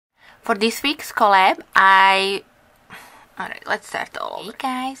For this week's collab, Alright, let's start all. Hey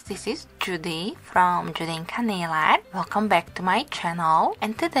guys, this is Judy from Judita Nail Art. Welcome back to my channel.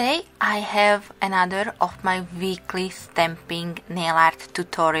 And today I have another of my weekly stamping nail art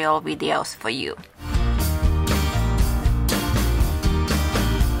tutorial videos for you.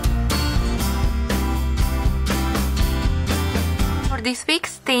 For this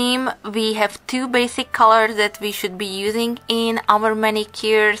week's theme, we have two basic colors that we should be using in our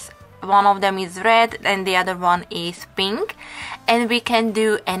manicures. One of them is red and the other one is pink, and we can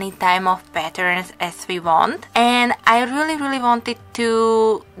do any type of patterns as we want. And I really wanted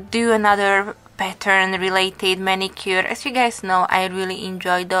to do another pattern related manicure. As you guys know, I really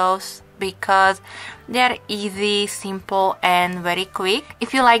enjoy those because they are easy, simple and very quick.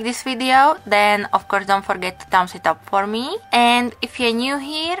 If you like this video, then of course don't forget to thumbs it up for me. And if you're new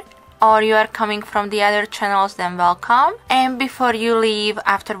here or you are coming from the other channels, then welcome. And before you leave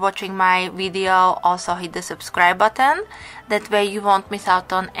after watching my video, also hit the subscribe button. That way you won't miss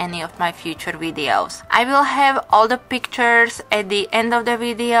out on any of my future videos. I will have all the pictures at the end of the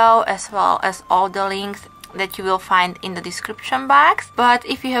video, as well as all the links that you will find in the description box. But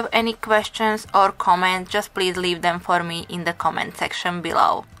if you have any questions or comments, just please leave them for me in the comment section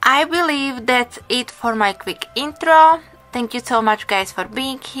below. I believe that's it for my quick intro. Thank you so much guys for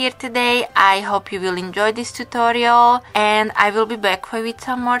being here today. I hope you will enjoy this tutorial and I will be back with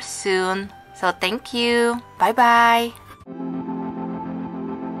some more soon. So thank you. Bye bye.